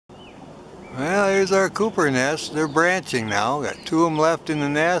Well, here's our Cooper nest. They're branching now. Got two of them left in the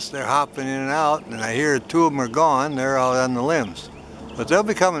nest. They're hopping in and out, and I hear two of them are gone. They're out on the limbs. But they'll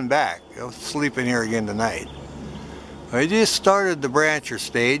be coming back. They'll sleep in here again tonight. I just started the brancher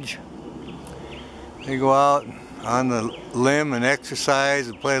stage. They go out on the limb and exercise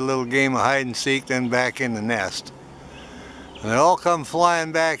and play a little game of hide and seek, then back in the nest. And they all come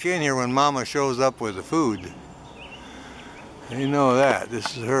flying back in here when Mama shows up with the food. They know that.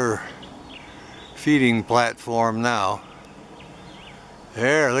 This is her feeding platform now.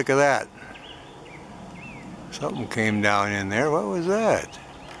 There, look at that. Something came down in there. What was that?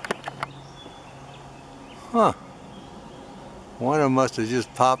 Huh. One of them must have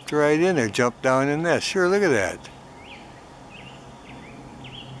just popped right in there, jumped down in the nest. Sure, look at that.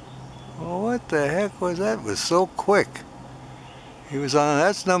 Well, what the heck was that? It was so quick. He was on,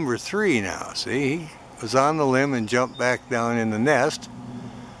 that's number 3 now, see? He was on the limb and jumped back down in the nest.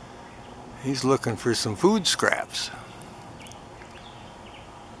 He's looking for some food scraps.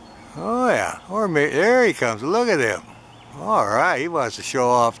 Oh yeah, or maybe, there he comes, look at him. All right, he wants to show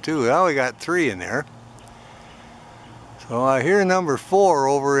off too. Now we got 3 in there. So I hear number 4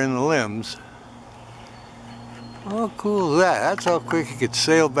 over in the limbs. How cool is that? That's how quick he could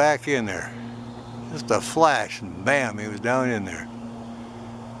sail back in there. Just a flash and bam, he was down in there.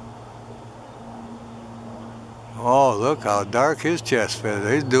 Oh, look how dark his chest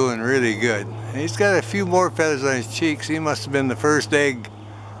feather. He's doing really good. He's got a few more feathers on his cheeks. He must have been the first egg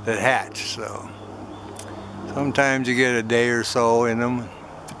that hatched, so sometimes you get a day or so in them,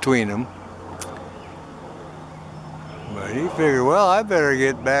 between them. But he figured, well, I better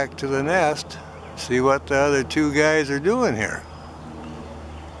get back to the nest, see what the other 2 guys are doing here.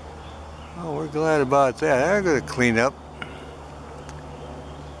 Oh, we're glad about that. They're going to clean up.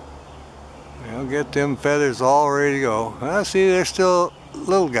 They'll get them feathers all ready to go. Well, see, they're still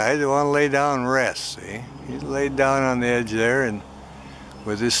little guys. They want to lay down and rest, see? He's laid down on the edge there and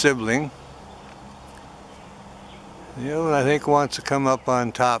with his sibling. The other one, I think, wants to come up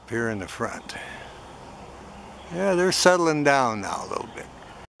on top here in the front. Yeah, they're settling down now a little bit.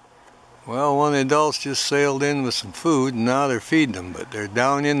 Well, one of the adults just sailed in with some food, and now they're feeding them, but they're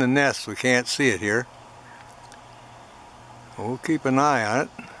down in the nest. We can't see it here. We'll keep an eye on it.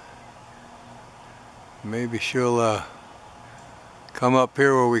 Maybe she'll come up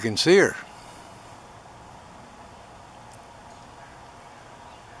here where we can see her.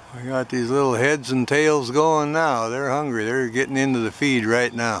 We got these little heads and tails going now. They're hungry. They're getting into the feed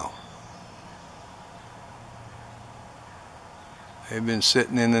right now. They've been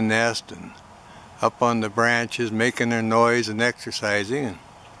sitting in the nest and up on the branches making their noise and exercising.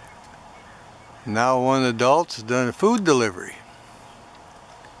 And now one of the adults has done a food delivery.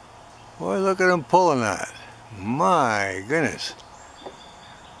 Boy, look at them pulling on it. My goodness.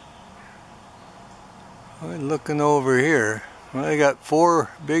 Boy, looking over here. Well, they got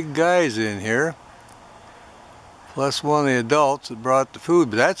 4 big guys in here, plus one of the adults that brought the food,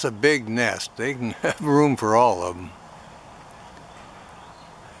 but that's a big nest. They can have room for all of them.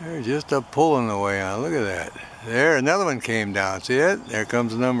 They're just up pulling away on. Look at that. There, another one came down. See it? There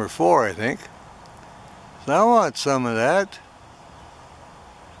comes number 4, I think. So I want some of that.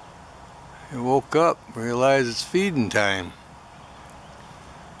 He woke up, realized it's feeding time.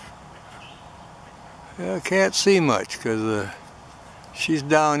 Yeah, I can't see much because she's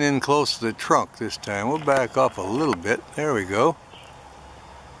down in close to the trunk this time. We'll back up a little bit. There we go.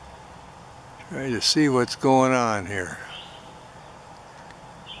 Try to see what's going on here.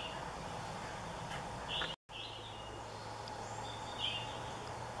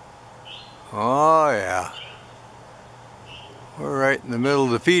 Oh yeah. We're right in the middle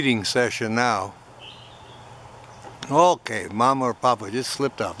of the feeding session now. Okay, Mama or Papa just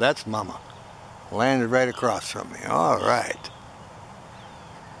slipped off. That's Mama. Landed right across from me. All right.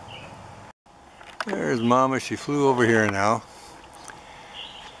 There's Mama. She flew over here now.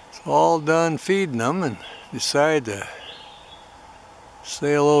 It's all done feeding them and decided to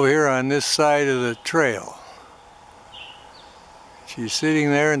sail over here on this side of the trail. She's sitting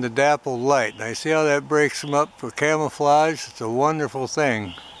there in the dappled light. And I see how that breaks them up for camouflage. It's a wonderful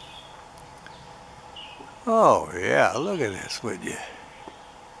thing. Oh yeah, look at this, would you?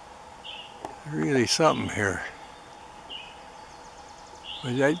 Really something here.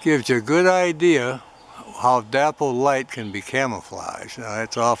 But that gives you a good idea how dappled light can be camouflaged. Now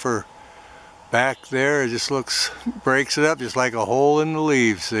that's off her back there. It just breaks it up just like a hole in the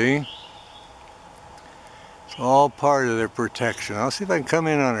leaves, see? It's all part of their protection. I'll see if I can come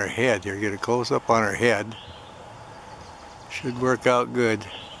in on her head here, get a close up on her head. Should work out good.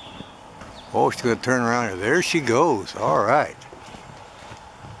 Oh, she's going to turn around here. There she goes. All right.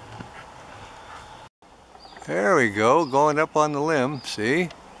 There we go, going up on the limb, see?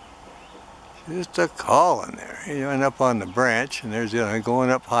 Just a calling there. He went up on the branch, and there's the other going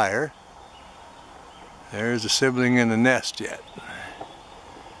up higher. There's a sibling in the nest yet.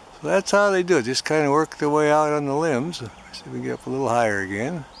 So that's how they do it, just kind of work their way out on the limbs. See if we can get up a little higher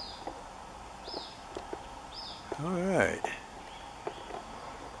again. Alright.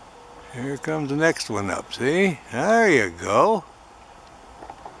 Here comes the next one up, see? There you go.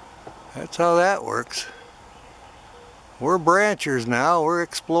 That's how that works. We're branchers now, we're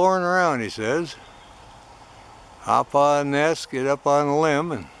exploring around, he says. Hop on the nest, get up on the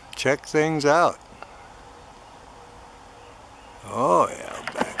limb, and check things out. Oh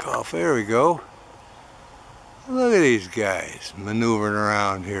yeah, back off, there we go. Look at these guys maneuvering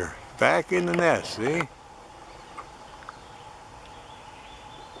around here. Back in the nest, see?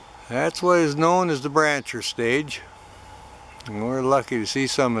 That's what is known as the brancher stage. And we're lucky to see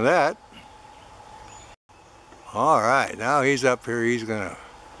some of that. Alright, now he's up here, he's gonna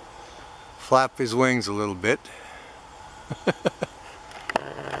flap his wings a little bit.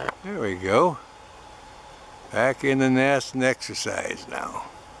 There we go. Back in the nest and exercise now.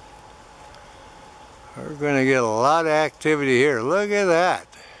 We're gonna get a lot of activity here. Look at that.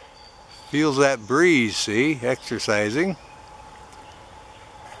 Feels that breeze, see, exercising.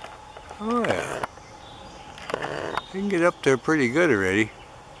 Oh yeah. He can get up there pretty good already.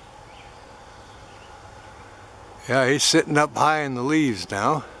 Yeah, he's sitting up high in the leaves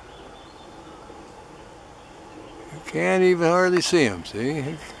now. You can't even hardly see him,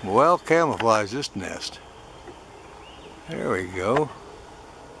 see? Well camouflaged, this nest. There we go.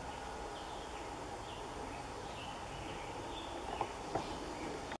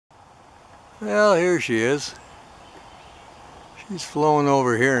 Well, here she is. She's flown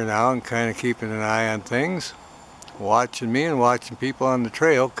over here now and kind of keeping an eye on things. Watching me and watching people on the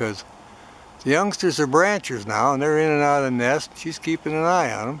trail, because the youngsters are branchers now and they're in and out of the nest. She's keeping an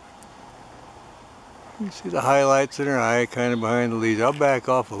eye on them. You see the highlights in her eye kind of behind the leaves. I'll back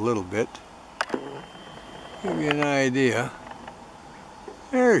off a little bit. Give you an idea.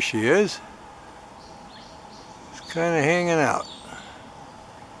 There she is. Just kind of hanging out.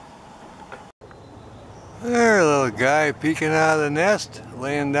 There, little guy peeking out of the nest,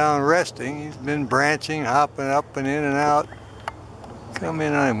 laying down resting. He's been branching, hopping up and in and out. Come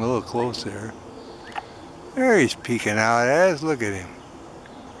in on him a little closer. There he's peeking out at us. Look at him.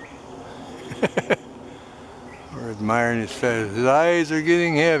 We're admiring his feathers. His eyes are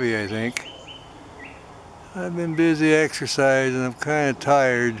getting heavy, I think. I've been busy exercising. I'm kind of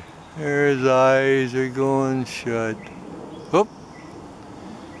tired. There his eyes are going shut. Oop.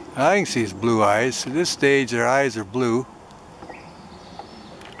 I can see his blue eyes. At this stage, their eyes are blue.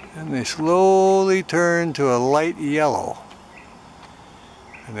 And they slowly turn to a light yellow.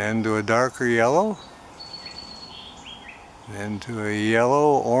 And then to a darker yellow. And then to a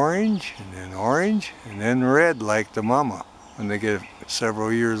yellow orange, and then red like the mama when they get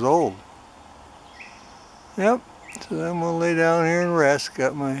several years old. Yep, so then we'll lay down here and rest.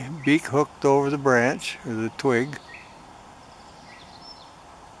 Got my beak hooked over the branch, or the twig.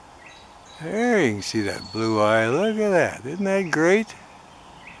 There you can see that blue eye, look at that, isn't that great?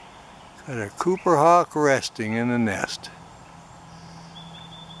 Got a Cooper hawk resting in the nest.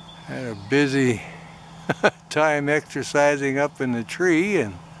 Had a busy time exercising up in the tree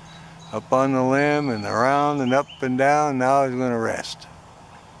and up on the limb and around and up and down. Now he's going to rest.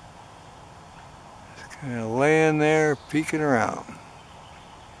 Just kind of laying there peeking around.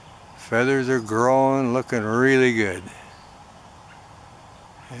 Feathers are growing, looking really good.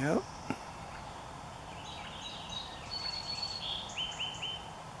 Yep.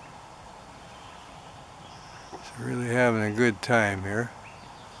 He's really having a good time here.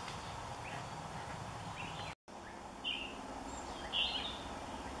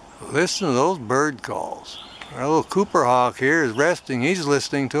 Listen to those bird calls. Our little Cooper hawk here is resting. He's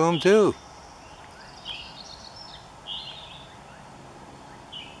listening to them too.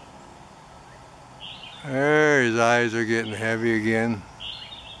 There, his eyes are getting heavy again.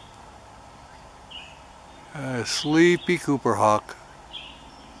 A sleepy Cooper hawk.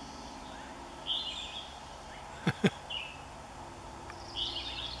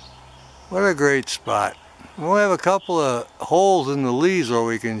 What a great spot. We'll have a couple of holes in the leaves where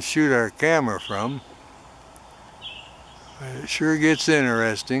we can shoot our camera from. But it sure gets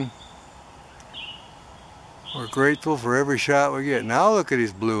interesting. We're grateful for every shot we get. Now look at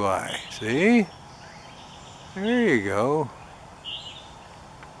his blue eye. See? There you go.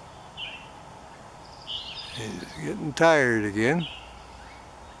 He's getting tired again.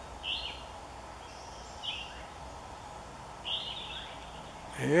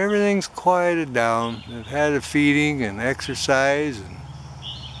 Everything's quieted down. They've had a feeding and exercise, and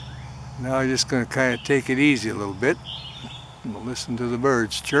now I'm just going to kind of take it easy a little bit. We'll listen to the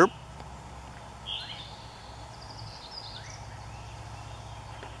birds chirp.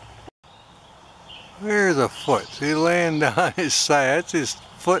 There's a foot. See, laying down his side. That's his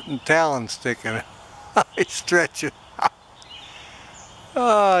foot and talon sticking out. He's stretching.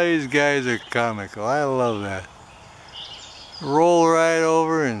 Oh, these guys are comical. I love that. Roll right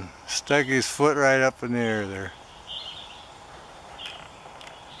over and stuck his foot right up in the air there.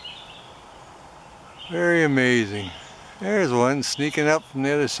 Very amazing. There's one sneaking up from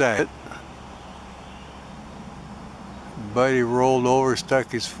the other side. Buddy rolled over,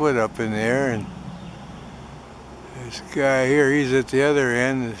 stuck his foot up in the air, and this guy here, he's at the other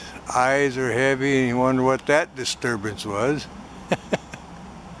end. His eyes are heavy, and you wonder what that disturbance was.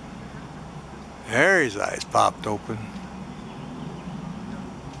 There his eyes popped open.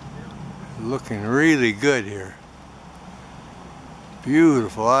 Looking really good here.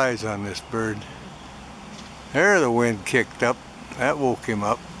 Beautiful eyes on this bird. There the wind kicked up. That woke him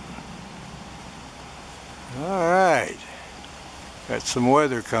up. Alright. Got some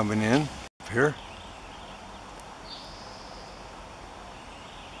weather coming in up here.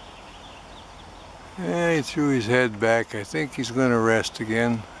 And he threw his head back. I think he's going to rest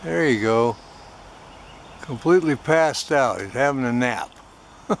again. There you go. Completely passed out. He's having a nap.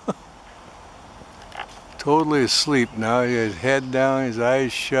 Totally asleep now. He has his head down, his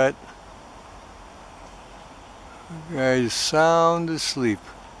eyes shut. The guy's sound asleep.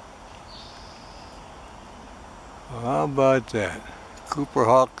 Well, how about that? Cooper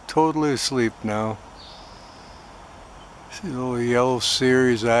hawk totally asleep now. See the little yellow seer,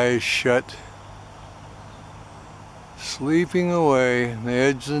 his eyes shut. Sleeping away on the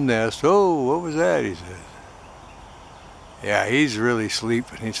edge of the nest. Oh, what was that? He said. Yeah, he's really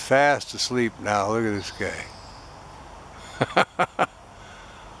sleeping. He's fast asleep now. Look at this guy.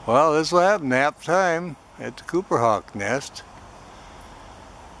 Well, this will have nap time at the Cooper hawk nest.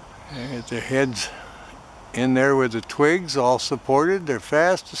 They get their heads in there with the twigs all supported. They're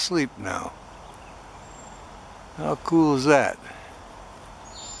fast asleep now. How cool is that?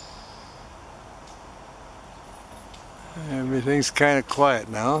 Everything's kind of quiet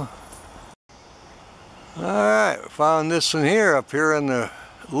now. Alright, we found this one here up here on the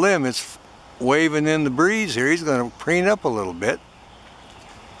limb. It's waving in the breeze here. He's going to preen up a little bit.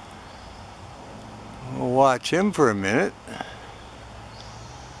 We'll watch him for a minute.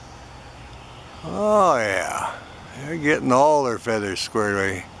 Oh yeah, they're getting all their feathers squared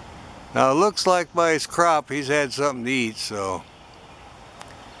away. Now it looks like by his crop he's had something to eat, so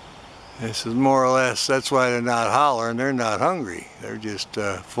this is more or less, that's why they're not hollering. They're not hungry. They're just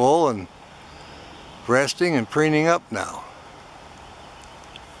full and resting and preening up now.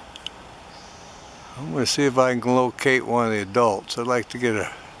 I'm going to see if I can locate one of the adults. I'd like to get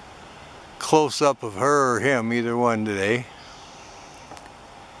a close-up of her or him, either one today,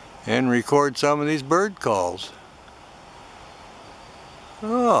 and record some of these bird calls.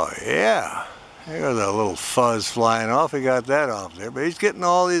 Oh yeah, there's a little fuzz flying off. He got that off there, but he's getting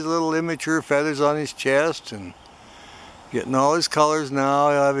all these little immature feathers on his chest and getting all his colors now.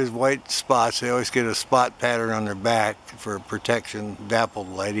 He'll have his white spots. They always get a spot pattern on their back for protection, dappled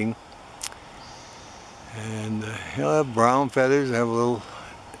lighting. And he'll have brown feathers and have little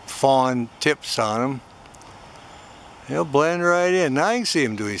fawn tips on them. He'll blend right in. Now you can see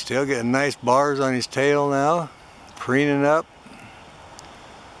him doing his tail, getting nice bars on his tail now, preening up.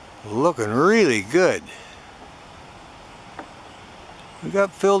 Looking really good. We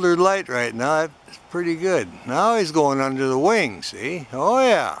got filtered light right now. That's pretty good. Now he's going under the wing, see? Oh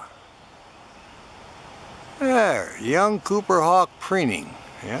yeah. There, young Cooper hawk preening.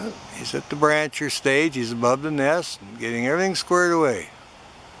 Yeah, he's at the brancher stage. He's above the nest and getting everything squared away.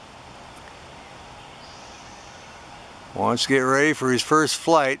 Wants to get ready for his first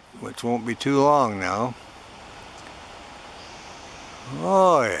flight, which won't be too long now.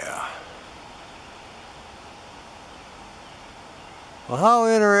 Oh yeah. Well, how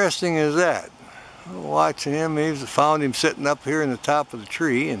interesting is that? Watching him, he's found him sitting up here in the top of the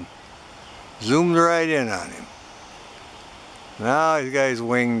tree and zoomed right in on him. Now he's got his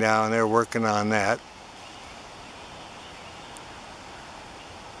wing down there working on that.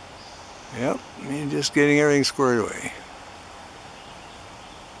 Yep, he's just getting everything squared away.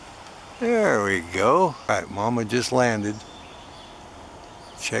 There we go. All right, Mama just landed.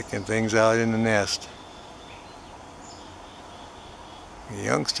 Checking things out in the nest. The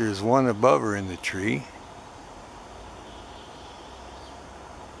youngster's one above her in the tree.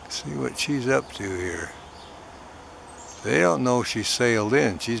 See what she's up to here. They don't know she sailed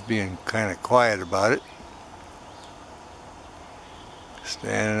in. She's being kind of quiet about it.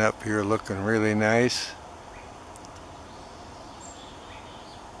 Standing up here looking really nice.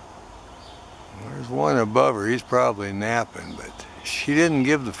 There's one above her. He's probably napping, but she didn't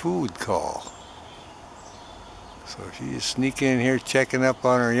give the food call. So she's sneaking in here checking up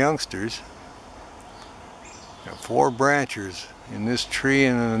on her youngsters. Got 4 branchers in this tree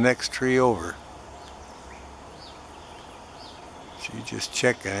and in the next tree over. She's just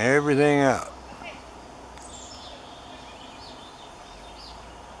checking everything out.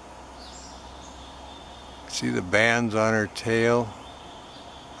 See the bands on her tail?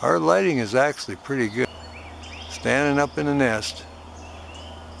 Our lighting is actually pretty good. Standing up in the nest.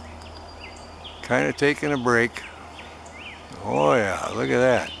 Kind of taking a break. Oh yeah, look at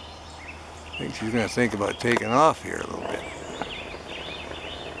that. I think she's going to think about taking off here a little bit.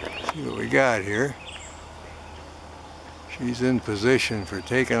 See what we got here. She's in position for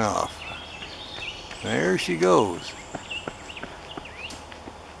taking off. There she goes.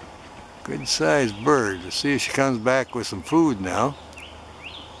 Good sized bird. Let's see if she comes back with some food now.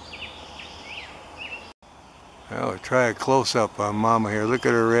 Well, we'll try a close-up on Mama here. Look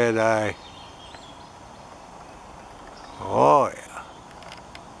at her red eye. Oh yeah.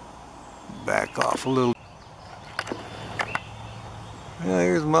 Back off a little. Yeah,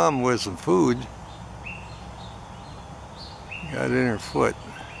 here's Mama with some food. Got it in her foot.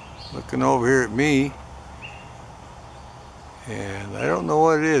 Looking over here at me. And I don't know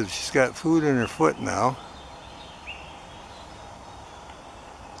what it is. She's got food in her foot now.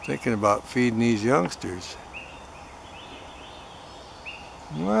 Thinking about feeding these youngsters.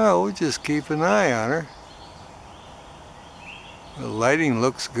 Well, we'll just keep an eye on her. The lighting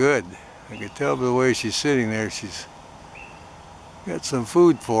looks good. I can tell by the way she's sitting there, she's got some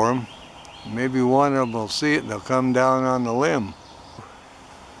food for them. Maybe one of them will see it and they'll come down on the limb.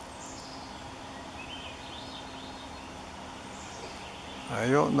 I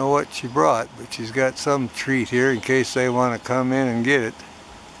don't know what she brought, but she's got some treat here in case they want to come in and get it.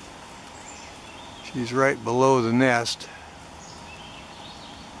 She's right below the nest.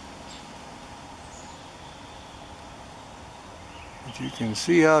 But you can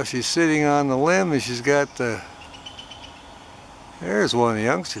see how she's sitting on the limb and she's got the... There's one of the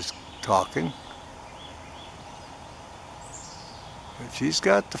youngsters talking. But she's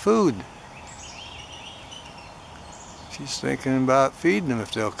got the food. She's thinking about feeding them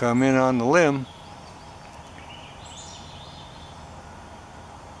if they'll come in on the limb.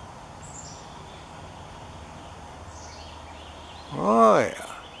 Oh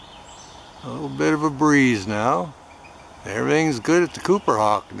yeah. A little bit of a breeze now. Everything's good at the Cooper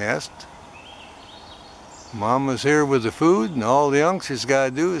Hawk nest. Mama's here with the food and all the youngsters got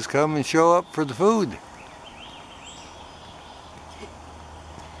to do is come and show up for the food.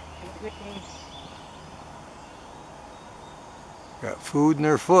 Got food in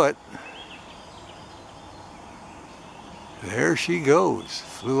her foot. There she goes.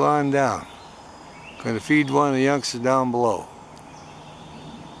 Flew on down. Going to feed one of the youngsters down below.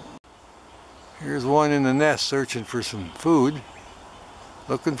 Here's one in the nest searching for some food.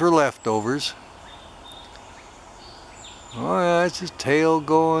 Looking for leftovers. Oh yeah, that's his tail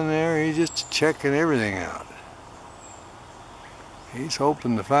going there. He's just checking everything out. He's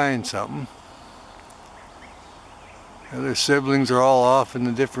hoping to find something. The other siblings are all off in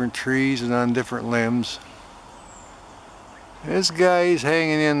the different trees and on different limbs. This guy, he's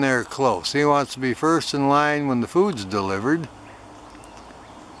hanging in there close. He wants to be first in line when the food's delivered.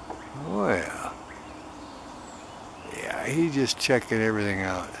 Oh yeah. Yeah, he's just checking everything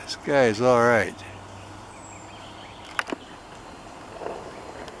out. This guy's alright.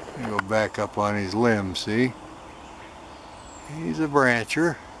 Go back up on his limb, see? He's a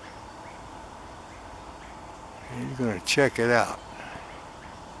brancher. He's going to check it out.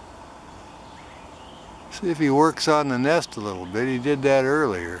 See if he works on the nest a little bit. He did that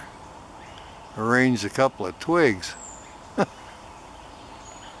earlier. Arranged a couple of twigs.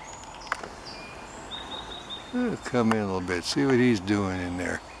 Come in a little bit, see what he's doing in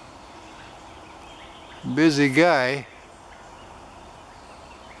there. Busy guy.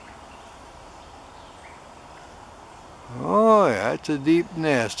 Oh yeah, that's a deep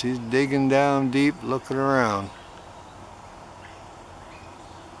nest. He's digging down deep, looking around.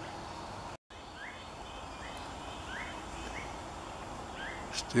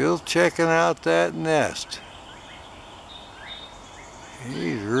 Still checking out that nest.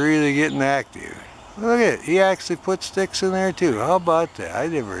 He's really getting active. Look at it, he actually put sticks in there too. How about that? I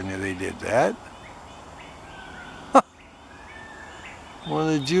never knew they did that. One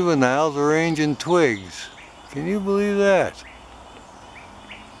of the juveniles arranging twigs. Can you believe that?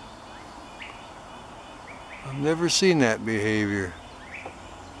 I've never seen that behavior.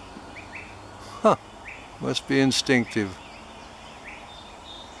 Huh. Must be instinctive.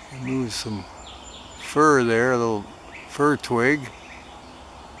 He moves some fur there, a little fir twig.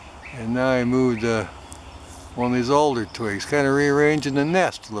 And now he moved one of these alder twigs, kind of rearranging the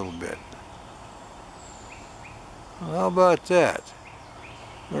nest a little bit. Well, how about that?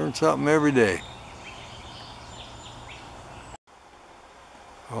 Learn something every day.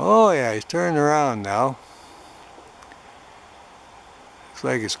 Oh yeah, he's turning around now. Looks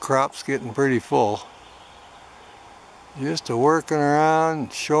like his crop's getting pretty full. Just working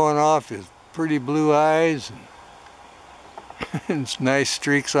around, showing off his pretty blue eyes and nice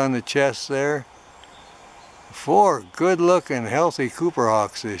streaks on the chest there. 4 good-looking, healthy Cooper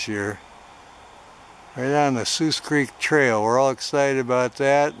hawks this year. Right on the Soos Creek Trail. We're all excited about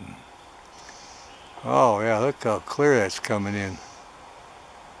that. Oh yeah, look how clear that's coming in.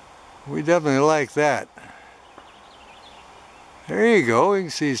 We definitely like that. There you go. You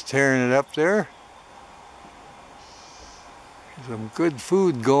can see he's tearing it up there. Some good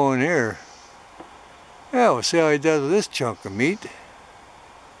food going here. Yeah, we'll see how he does with this chunk of meat.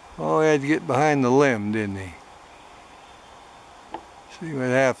 Oh, he had to get behind the limb, didn't he? See what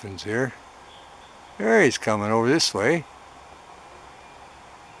happens here. There he's coming over this way.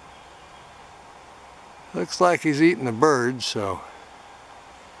 Looks like he's eating the bird, so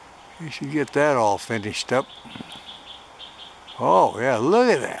you should get that all finished up. Oh yeah, look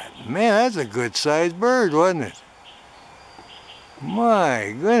at that. Man, that's a good sized bird, wasn't it?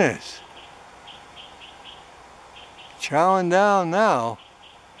 My goodness. Chowing down now.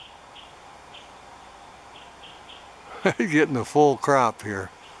 Getting the full crop here.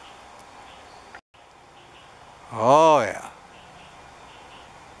 Oh yeah.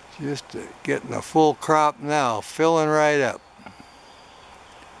 Just getting a full crop now, filling right up.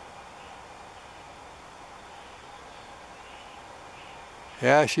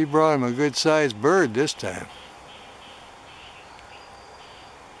 Yeah, she brought him a good sized bird this time.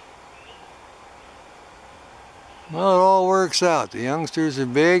 Well, it all works out. The youngsters are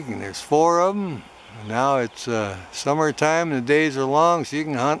big, and there's 4 of them. And now it's summertime, and the days are long, so you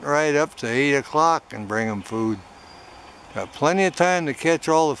can hunt right up to 8 o'clock and bring them food. Got plenty of time to catch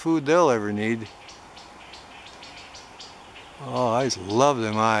all the food they'll ever need. Oh, I just love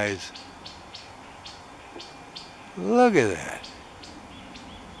them eyes. Look at that.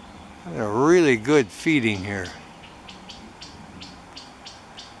 They're really good feeding here.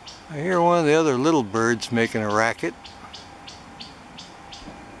 I hear one of the other little birds making a racket.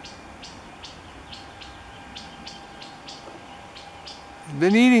 He's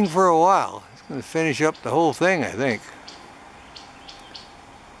been eating for a while. He's going to finish up the whole thing, I think.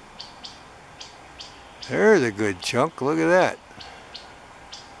 There's a good chunk. Look at that.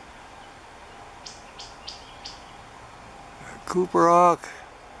 A Cooper hawk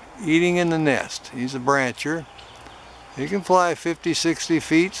eating in the nest. He's a brancher. He can fly 50, 60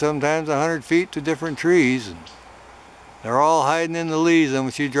 feet, sometimes 100 feet to different trees. And they're all hiding in the leaves, and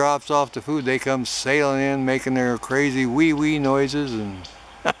when she drops off the food, they come sailing in, making their crazy wee-wee noises, and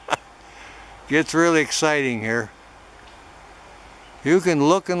gets really exciting here. You can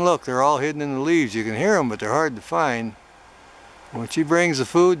look and look. They're all hidden in the leaves. You can hear them, but they're hard to find. When she brings the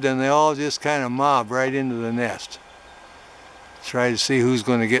food, then they all just kind of mob right into the nest. Try to see who's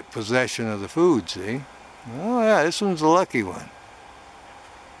going to get possession of the food, see? Oh yeah, this one's a lucky one.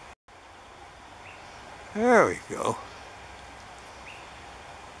 There we go.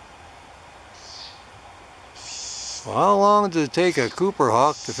 Well, how long does it take a Cooper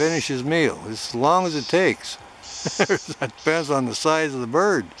hawk to finish his meal? As long as it takes. That depends on the size of the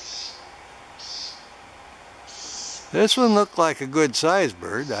bird. This one looked like a good sized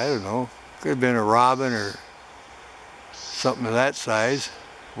bird. I don't know. Could have been a robin or something of that size.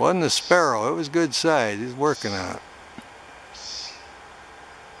 Wasn't a sparrow. It was good size. He's working on it.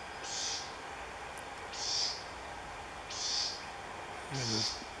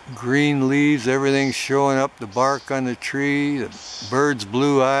 Green leaves, everything's showing up, the bark on the tree, the bird's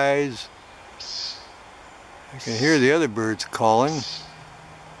blue eyes. I can hear the other birds calling.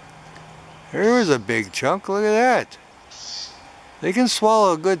 There was a big chunk, look at that. They can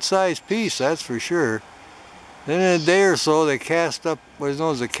swallow a good sized piece, that's for sure. Then in a day or so they cast up what is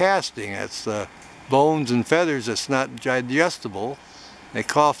known as a casting. That's the bones and feathers that's not digestible. They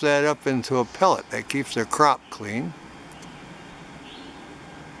cough that up into a pellet. That keeps their crop clean.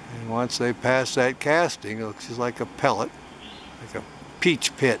 And once they pass that casting, it looks just like a pellet, like a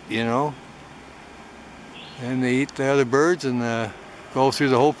peach pit, you know. And they eat the other birds and go through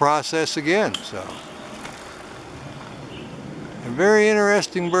the whole process again. So They're very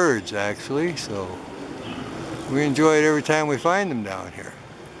interesting birds actually, so we enjoy it every time we find them down here.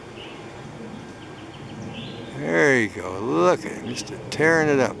 There you go, look at him, just tearing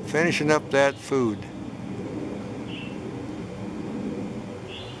it up, finishing up that food.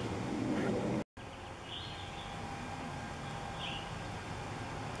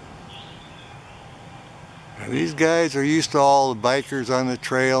 Now, these guys are used to all the bikers on the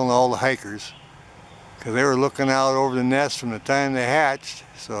trail and all the hikers, because they were looking out over the nest from the time they hatched,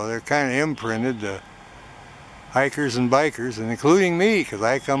 so they're kind of imprinted to hikers and bikers, and including me, because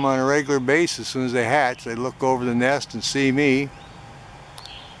I come on a regular basis. As soon as they hatch, they look over the nest and see me,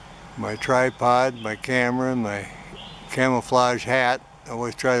 my tripod, my camera, and my camouflage hat. I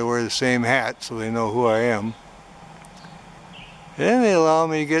always try to wear the same hat so they know who I am. And then they allow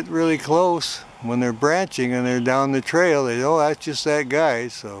me to get really close when they're branching and they're down the trail. They know, oh, that's just that guy,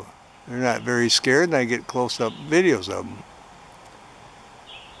 so they're not very scared, and I get close-up videos of them.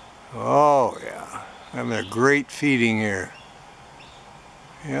 Oh yeah, having a great feeding here.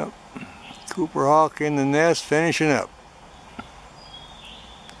 Yep, Cooper hawk in the nest, finishing up.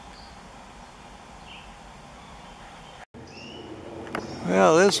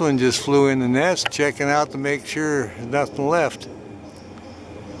 Well, this one just flew in the nest, checking out to make sure there's nothing left.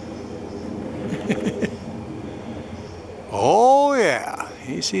 Oh yeah,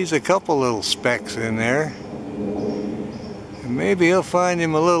 he sees a couple little specks in there. And maybe he'll find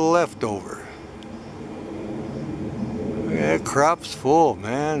him a little leftover. That crop's full,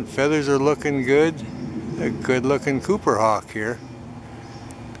 man. Feathers are looking good. A good looking Cooper hawk here.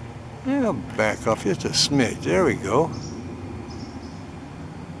 Yeah, I'll back off just a smidge. There we go.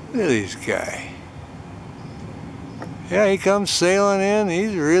 Look at this guy. Yeah, he comes sailing in.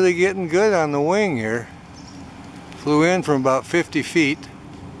 He's really getting good on the wing here. Flew in from about 50 feet.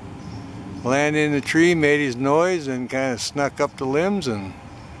 Landed in the tree, made his noise, and kind of snuck up the limbs, and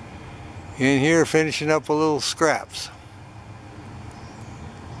in here finishing up a little scraps.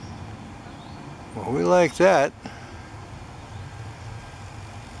 Well, we like that.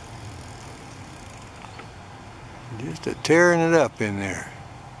 Just a tearing it up in there.